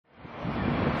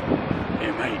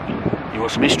Hey mate, you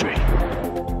want some history?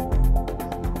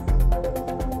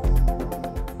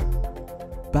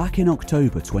 Back in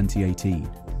October 2018,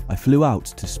 I flew out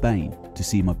to Spain to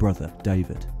see my brother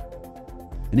David,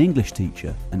 an English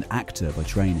teacher and actor by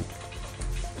training.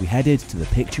 We headed to the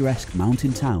picturesque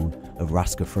mountain town of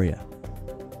Rascafria,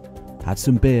 had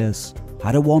some beers,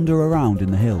 had a wander around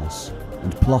in the hills,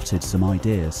 and plotted some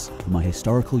ideas for my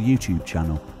historical YouTube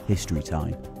channel, History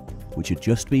Time, which had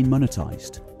just been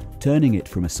monetised, turning it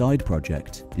from a side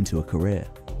project into a career.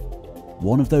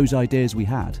 One of those ideas we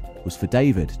had was for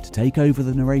David to take over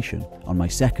the narration on my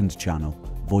second channel,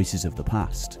 Voices of the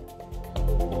Past.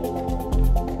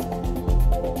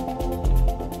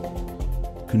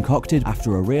 Concocted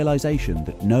after a realisation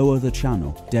that no other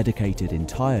channel dedicated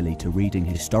entirely to reading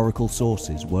historical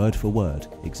sources word for word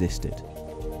existed.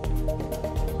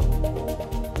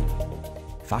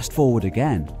 Fast forward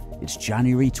again, it's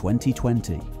January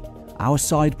 2020. Our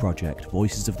side project,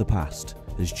 Voices of the Past,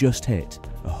 has just hit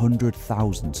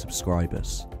 100,000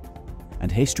 subscribers.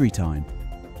 And History Time,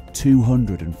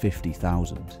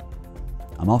 250,000.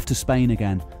 I'm off to Spain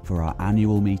again for our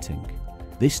annual meeting,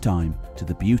 this time to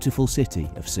the beautiful city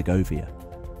of Segovia,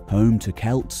 home to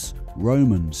Celts,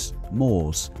 Romans,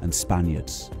 Moors and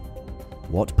Spaniards.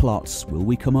 What plots will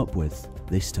we come up with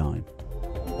this time?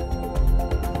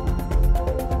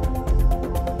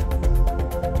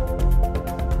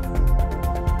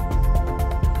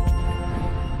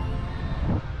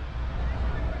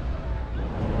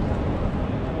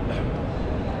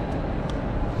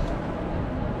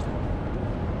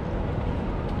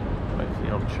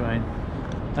 Train.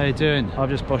 How you doing? I've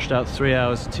just boshed out 3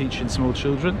 hours teaching small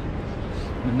children,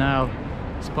 and now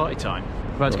it's party time.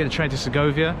 We're about to get a train to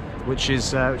Segovia, which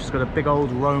has got a big old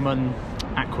Roman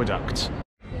aqueduct.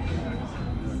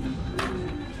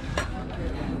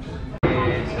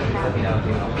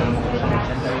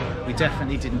 We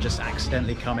definitely didn't just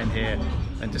accidentally come in here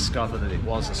and discover that it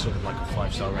was a sort of like a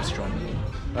 5-star restaurant.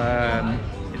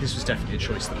 This was definitely a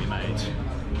choice that we made.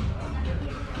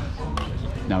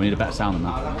 No, we need a better sound than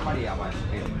that. Oh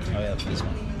yeah, this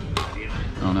one.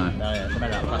 Oh no. No, yeah,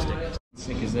 made out of plastic. How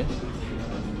sick is this?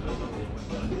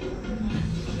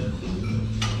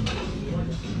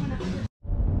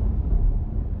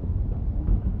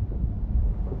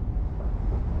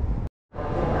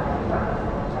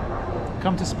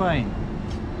 Come to Spain.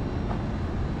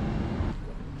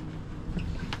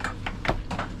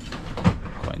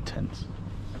 Quite intense.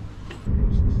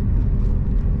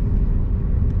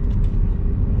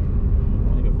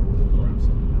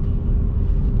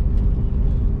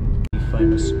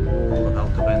 Famous Wall of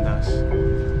Alcobendas,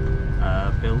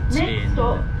 built in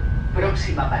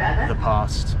the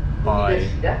past by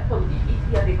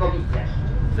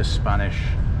the Spanish.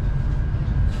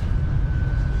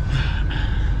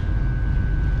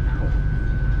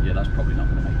 Yeah, that's probably not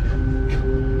going to make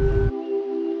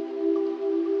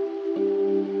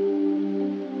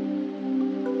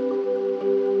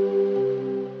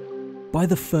it. By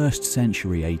the 1st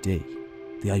century AD,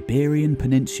 the Iberian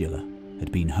Peninsula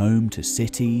had been home to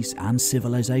cities and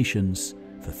civilizations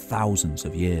for thousands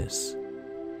of years.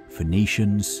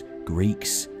 Phoenicians,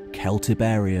 Greeks,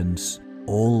 Celtiberians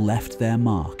all left their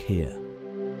mark here.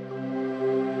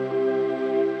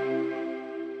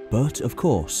 But of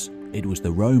course, it was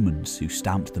the Romans who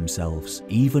stamped themselves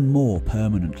even more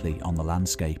permanently on the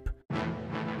landscape.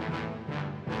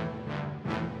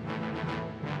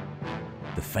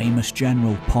 The famous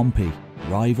general Pompey,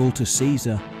 rival to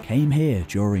Caesar, came here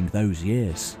during those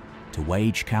years to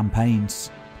wage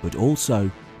campaigns, but also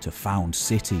to found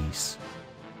cities.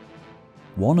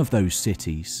 One of those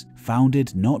cities,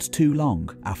 founded not too long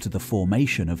after the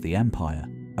formation of the empire,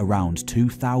 around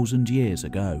 2,000 years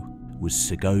ago, was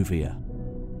Segovia.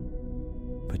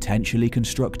 Potentially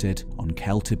constructed on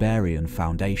Celtiberian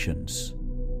foundations.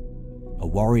 A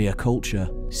warrior culture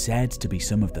said to be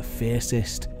some of the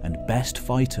fiercest and best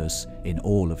fighters in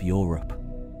all of Europe.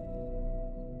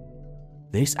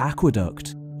 This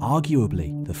aqueduct,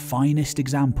 arguably the finest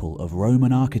example of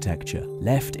Roman architecture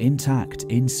left intact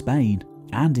in Spain,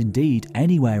 and indeed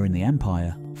anywhere in the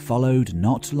empire, followed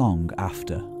not long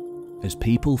after, as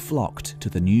people flocked to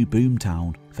the new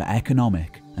boomtown for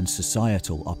economic and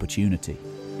societal opportunity.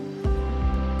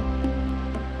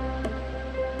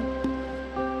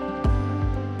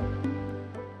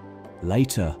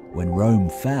 Later, when Rome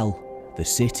fell, the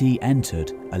city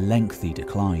entered a lengthy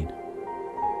decline.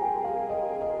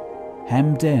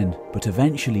 Hemmed in, but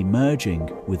eventually merging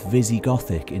with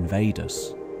Visigothic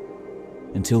invaders,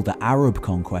 until the Arab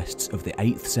conquests of the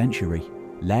 8th century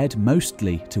led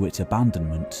mostly to its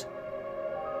abandonment.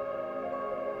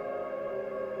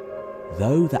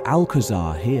 though the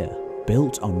Alcazar here,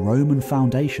 built on Roman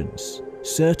foundations,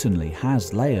 certainly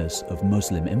has layers of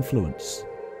Muslim influence,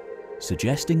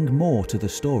 suggesting more to the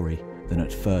story than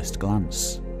at first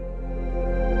glance.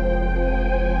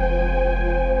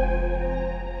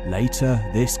 Later,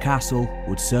 this castle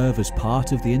would serve as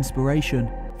part of the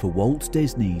inspiration for Walt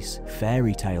Disney's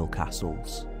fairy tale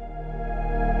castles.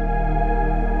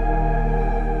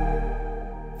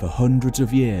 For hundreds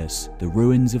of years, the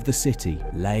ruins of the city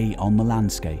lay on the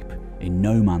landscape in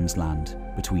no man's land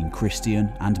between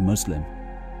Christian and Muslim,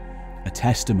 a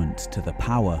testament to the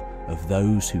power of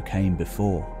those who came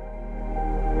before.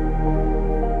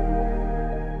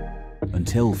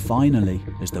 Until finally,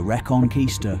 as the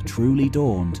Reconquista truly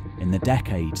dawned in the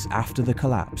decades after the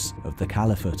collapse of the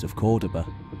Caliphate of Cordoba,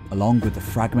 along with the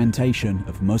fragmentation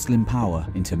of Muslim power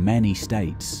into many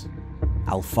states,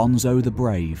 Alfonso the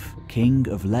Brave, King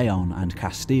of Leon and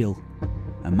Castile,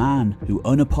 a man who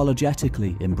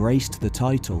unapologetically embraced the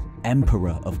title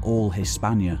Emperor of all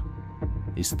Hispania,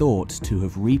 is thought to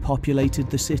have repopulated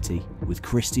the city with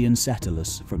Christian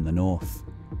settlers from the north.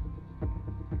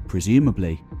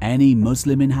 Presumably, any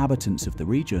Muslim inhabitants of the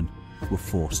region were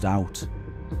forced out.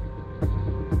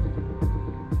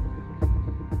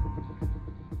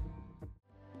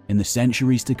 In the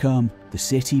centuries to come, the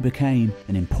city became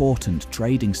an important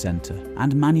trading centre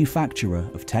and manufacturer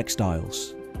of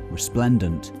textiles,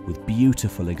 resplendent with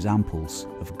beautiful examples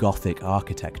of Gothic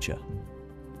architecture.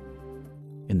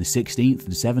 In the 16th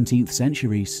and 17th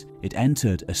centuries, it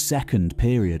entered a second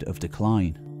period of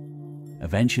decline,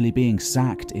 eventually being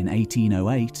sacked in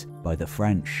 1808 by the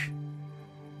French,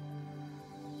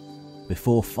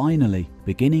 before finally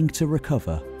beginning to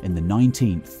recover in the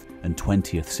 19th and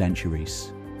 20th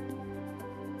centuries.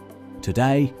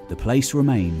 Today, the place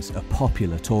remains a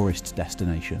popular tourist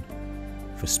destination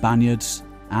for Spaniards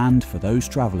and for those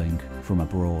travelling from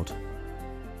abroad.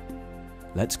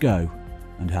 Let's go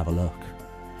and have a look.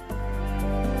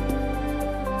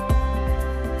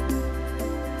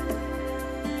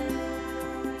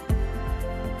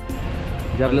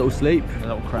 He's had a little sleep, A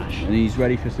little crash. and he's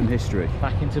ready for some history.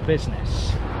 Back into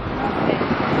business.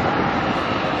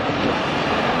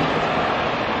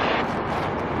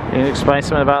 Can you explain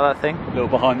something about that thing? A little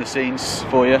behind the scenes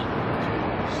for you.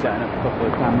 Setting up a couple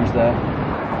of cameras there.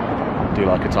 I do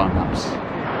like a time lapse.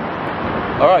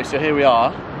 Alright, so here we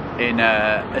are in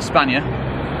España.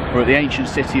 We're at the ancient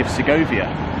city of Segovia,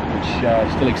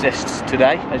 which still exists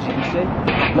today, as you can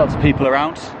see. Lots of people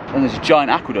around, and there's a giant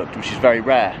aqueduct, which is very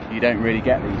rare. You don't really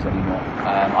get these anymore.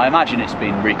 I imagine it's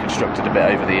been reconstructed a bit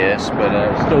over the years, but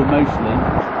it's still mostly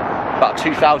about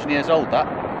 2,000 years old,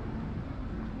 that.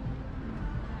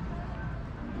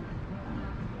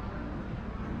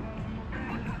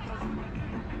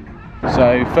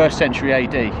 So, 1st century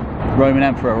AD, Roman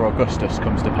Emperor Augustus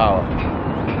comes to power.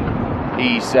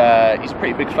 He's a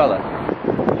pretty big fella.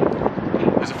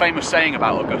 There's a famous saying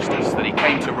about Augustus that he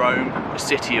came to Rome, a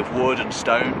city of wood and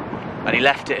stone, and he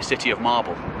left it a city of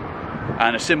marble.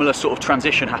 And a similar sort of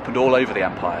transition happened all over the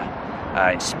empire.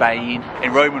 In Spain,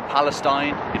 in Roman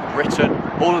Palestine, in Britain,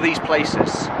 all of these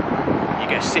places, you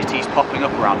get cities popping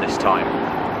up around this time.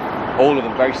 All of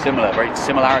them very similar, very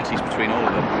similarities between all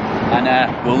of them.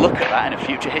 And we'll look at that in a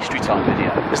future history time video.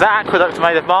 Is that aqueduct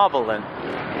made of marble then?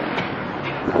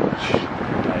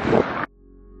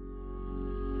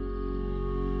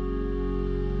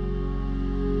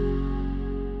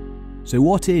 So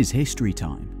what is history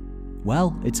time?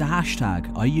 Well, it's a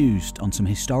hashtag I used on some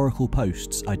historical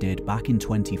posts I did back in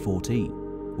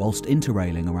 2014, whilst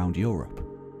interrailing around Europe.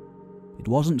 It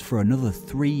wasn't for another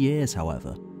 3 years,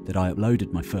 however, that I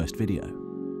uploaded my first video,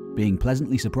 being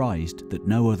pleasantly surprised that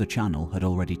no other channel had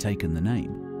already taken the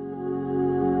name.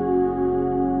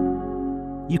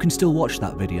 You can still watch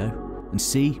that video and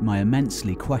see my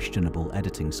immensely questionable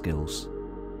editing skills.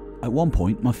 At one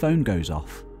point my phone goes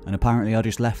off, and apparently I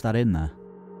just left that in there.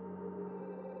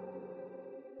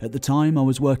 At the time I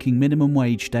was working minimum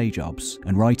wage day jobs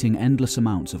and writing endless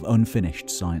amounts of unfinished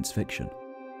science fiction.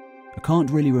 I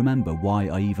can't really remember why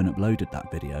I even uploaded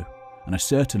that video, and I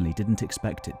certainly didn't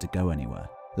expect it to go anywhere,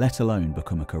 let alone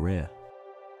become a career.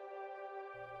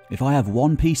 If I have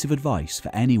one piece of advice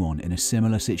for anyone in a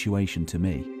similar situation to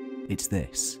me, it's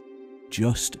this: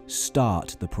 just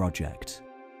start the project.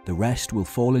 The rest will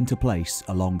fall into place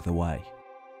along the way.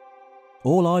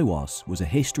 All I was a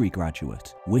history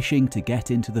graduate wishing to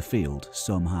get into the field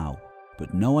somehow,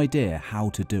 but no idea how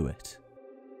to do it.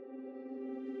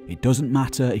 It doesn't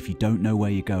matter if you don't know where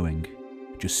you're going,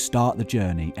 just start the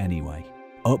journey anyway.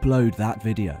 Upload that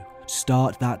video,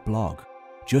 start that blog,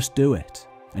 just do it,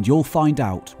 and you'll find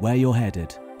out where you're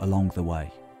headed along the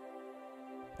way.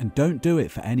 And don't do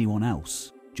it for anyone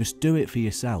else, just do it for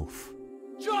yourself.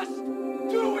 Just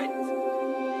do it!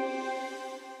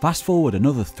 Fast forward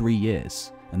another 3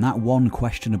 years, and that one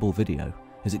questionable video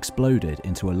has exploded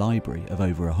into a library of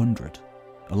over 100,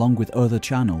 along with other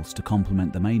channels to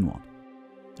complement the main one.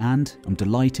 And I'm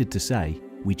delighted to say,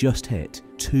 we just hit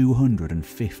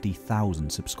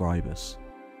 250,000 subscribers.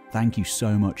 Thank you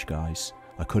so much, guys.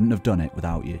 I couldn't have done it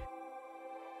without you.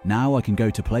 Now I can go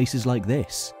to places like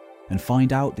this and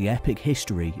find out the epic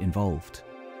history involved.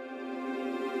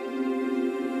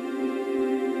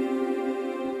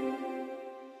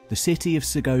 The city of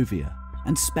Segovia,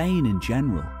 and Spain in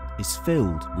general, is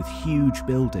filled with huge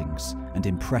buildings and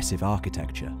impressive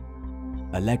architecture.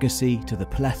 A legacy to the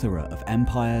plethora of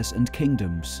empires and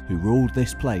kingdoms who ruled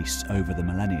this place over the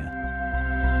millennia.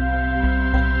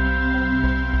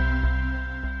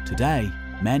 Today,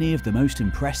 many of the most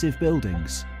impressive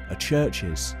buildings are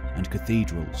churches and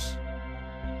cathedrals,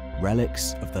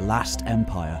 relics of the last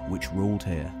empire which ruled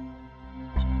here.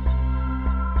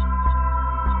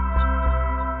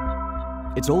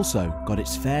 It's also got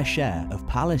its fair share of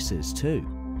palaces too,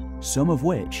 some of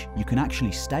which you can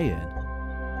actually stay in.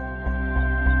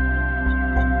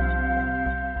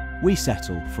 We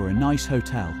settle for a nice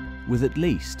hotel with at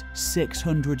least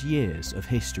 600 years of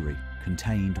history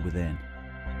contained within.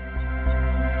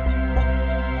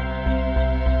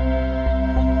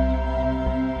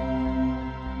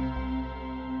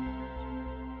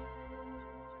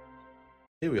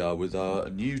 Here we are with our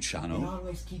new channel. You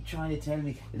always keep trying to tell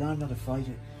me that I'm not a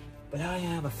fighter, but I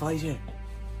am a fighter.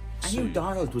 I knew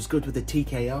Donald was good with the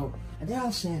TKO, and they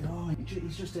all said, oh,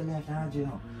 he's just a left hand, you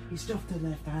know. He's stuffed the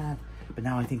left hand. But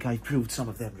now I think I've proved some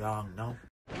of them wrong, no?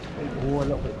 Oh, a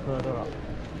little bit further up.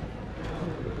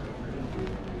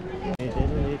 Do you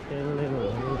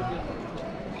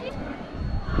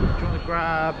want to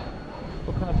grab...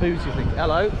 What kind of booze do you think?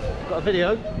 Hello, got a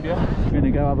video? Yeah. We're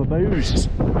gonna go have a booze.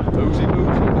 Boozy.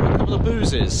 A couple of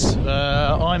boozes.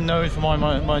 I'm known for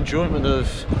my enjoyment of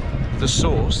the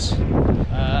sauce.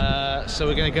 So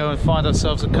we're gonna go and find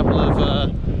ourselves a couple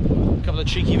of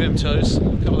cheeky Vimtos,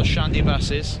 a couple of shandy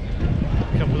basses,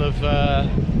 a couple of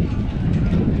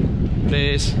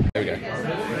beers. There we go.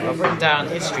 I've written down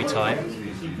history time.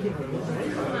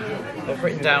 I've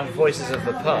written down voices of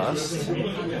the past.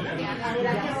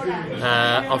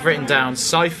 I've written down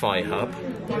Sci-Fi Hub,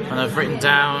 and I've written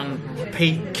down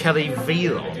Pete Kelly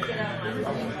Vlog.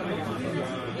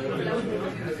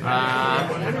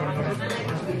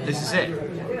 This is it.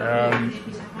 I'm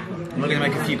going to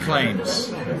make a few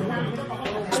claims.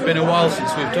 It's been a while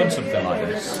since we've done something like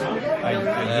this.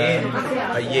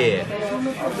 A year.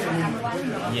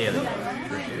 Yearly.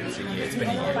 It's been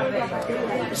a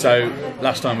year. So,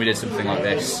 last time we did something like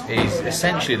this is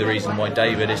essentially the reason why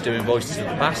David is doing Voices of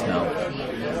the Past now.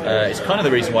 It's kind of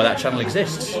the reason why that channel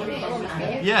exists.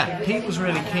 Yeah, Pete was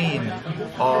really keen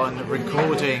on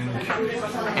recording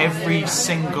every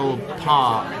single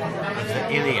part of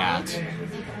the Iliad,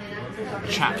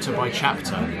 chapter by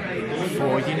chapter,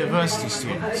 for university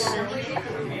students.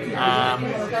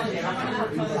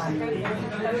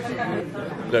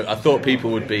 Look, I thought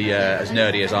people would be as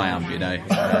nerdy as I am, you know.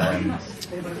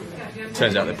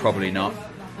 Turns out they're probably not.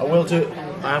 I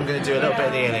am going to do a little bit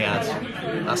of the Iliad.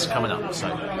 That's coming up, so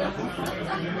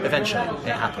eventually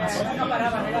it happens.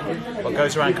 What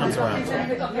goes around comes around.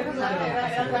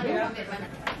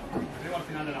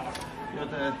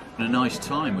 A nice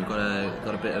time. We've got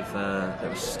a bit of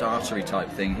a startery type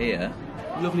thing here.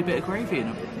 Lovely bit of gravy in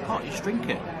a pot. You just drink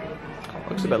it.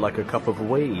 Looks a bit like a cup of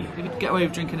wee. You could get away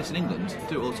with drinking this in England.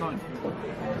 Do it all the time.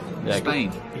 Yeah,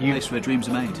 Spain, place where dreams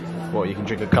are made. What, you can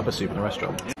drink a cup of soup in a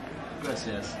restaurant?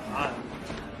 Gracias.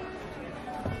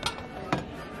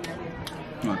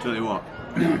 I'll tell you what.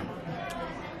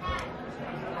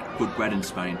 Good bread in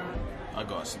Spain. I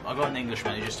got an English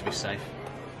menu just to be safe.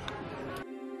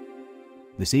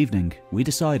 This evening, we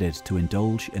decided to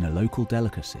indulge in a local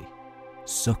delicacy,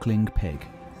 suckling pig.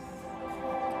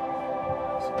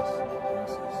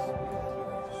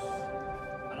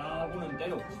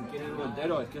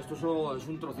 Es que esto solo es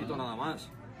un trocito nada más.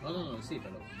 No, sí,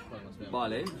 pero podemos ver.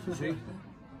 Vale, sí.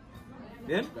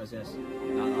 ¿Bien? Gracias.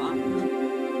 Nada.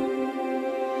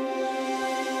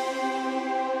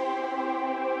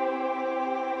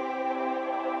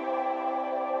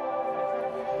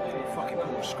 Fucking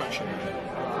pork scratching.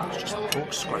 It's just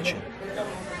pork scratching.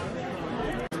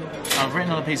 I've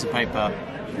written on a piece of paper,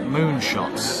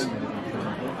 moonshots.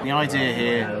 The idea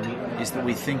here is that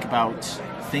we think about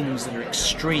things that are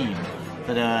extreme,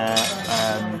 that are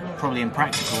probably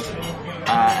impractical,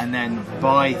 and then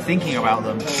by thinking about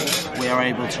them we are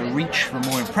able to reach for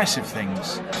more impressive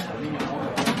things.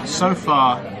 So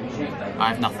far, I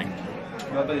have nothing.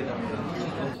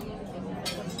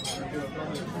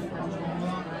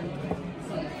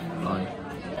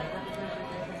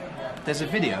 There's a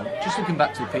video, just looking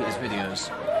back to Peter's videos,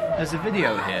 there's a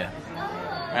video here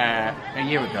a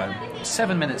year ago,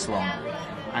 7 minutes long,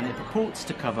 and it purports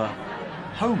to cover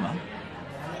Homer,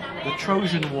 the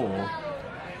Trojan War,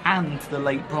 and the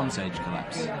late Bronze Age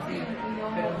collapse.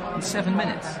 In 7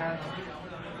 minutes.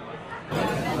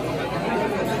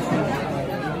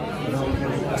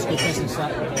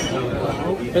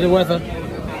 Bit of weather. I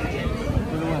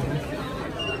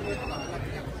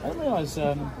didn't realise,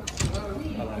 hello,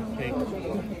 pig.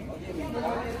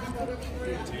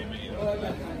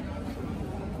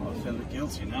 I feel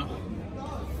guilty now.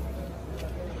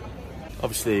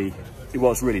 Obviously, it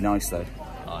was really nice though.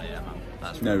 Oh yeah, man.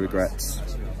 That's No really regrets.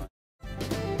 Nice.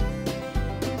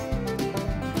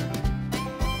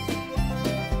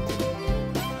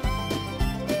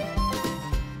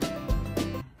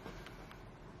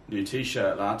 New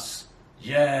t-shirt, lads.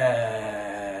 Yeah.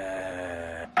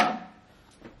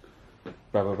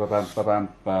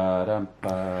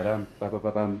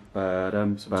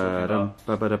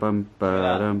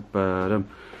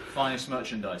 Finest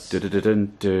merchandise.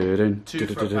 £2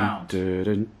 for a pound.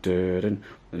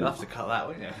 You'll have to cut that,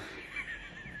 won't you?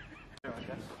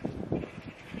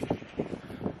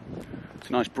 It's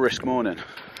a nice brisk morning.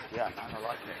 Yeah, man, I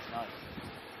like it. It's nice.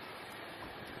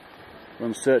 We're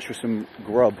on search for some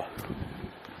grub.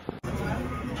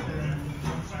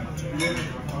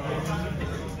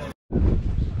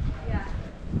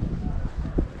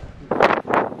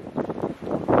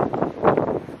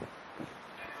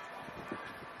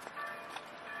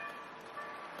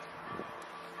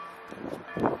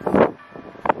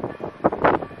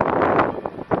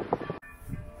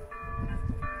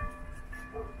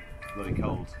 Bloody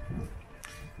cold.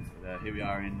 But, here we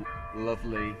are in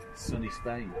lovely sunny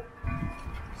Spain.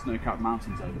 Snow-capped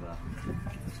mountains over there.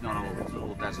 It's not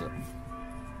all desert.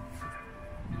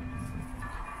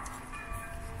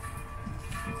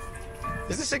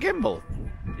 Is this a gimbal?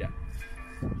 Yeah.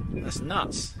 That's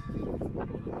nuts.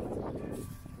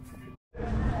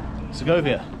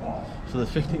 Segovia. For the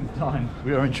 15th time,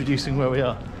 we are introducing where we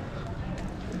are.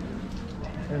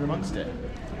 In amongst it.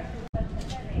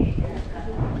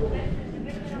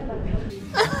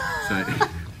 So,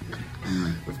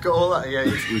 We've got all that, yeah.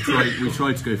 we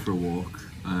tried to go for a walk.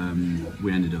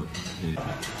 We ended up here.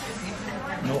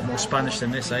 Not more Spanish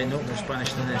than this, eh? Not more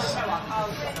Spanish than this.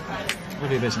 What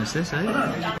your business, this, eh?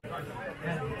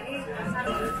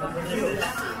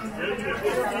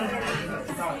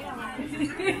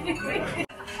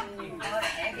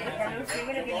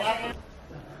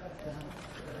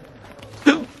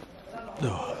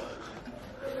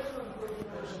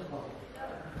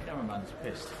 Cameraman's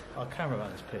pissed. Our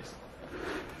cameraman is pissed.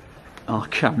 Our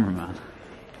cameraman.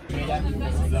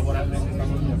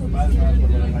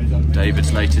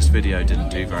 David's latest video didn't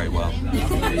do very well.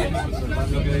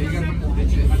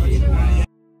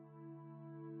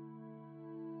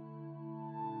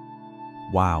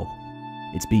 Wow,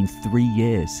 it's been 3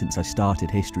 years since I started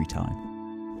History Time.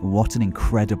 What an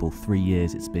incredible 3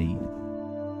 years it's been.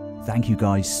 Thank you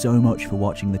guys so much for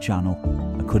watching the channel.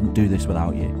 I couldn't do this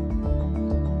without you.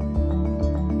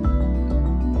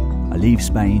 I leave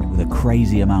Spain with a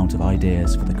crazy amount of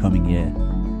ideas for the coming year.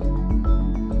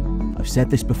 I've said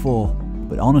this before,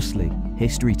 but honestly,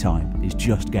 History Time is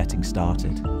just getting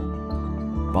started.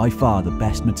 By far the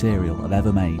best material I've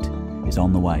ever made is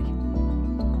on the way.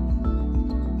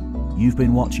 You've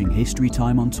been watching History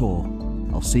Time on Tour.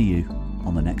 I'll see you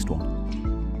on the next one.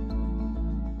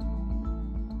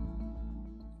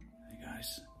 Hey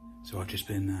guys, so I've just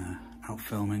been out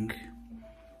filming,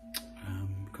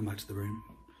 come back to the room.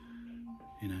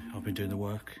 You know, I've been doing the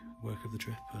work of the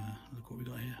trip. Look what we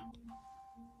got here.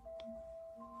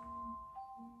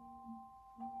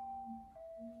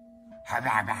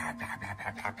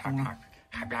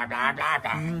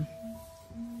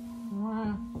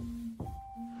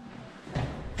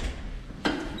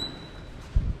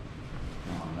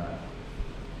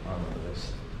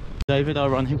 David, I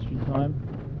run History Time.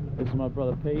 This is my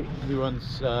brother Pete, who runs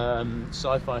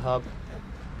Sci-Fi Hub.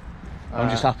 I'm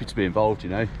just happy to be involved, you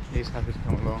know. He's happy to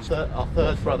come along. Our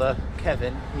third brother,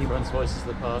 Kevin, he runs Voices of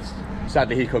the Past.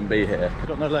 Sadly, he couldn't be here. He's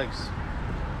got no legs.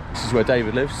 This is where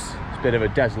David lives. It's a bit of a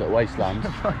desolate wasteland.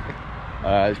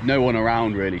 There's no one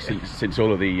around really since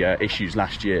all of the issues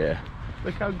last year.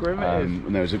 Look how grim it is.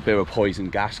 And there was a bit of a poison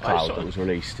gas cloud that was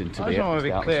released into the atmosphere. I just want to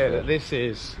be clear that this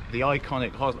is the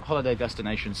iconic holiday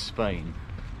destination Spain.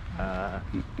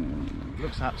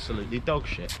 Looks absolutely dog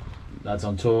shit. Lads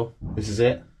on tour. This is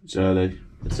it. It's early.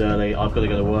 It's early. I've got to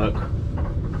go to work.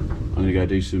 I'm gonna go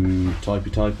do some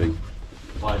typing.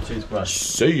 Buy a toothbrush.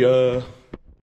 See ya!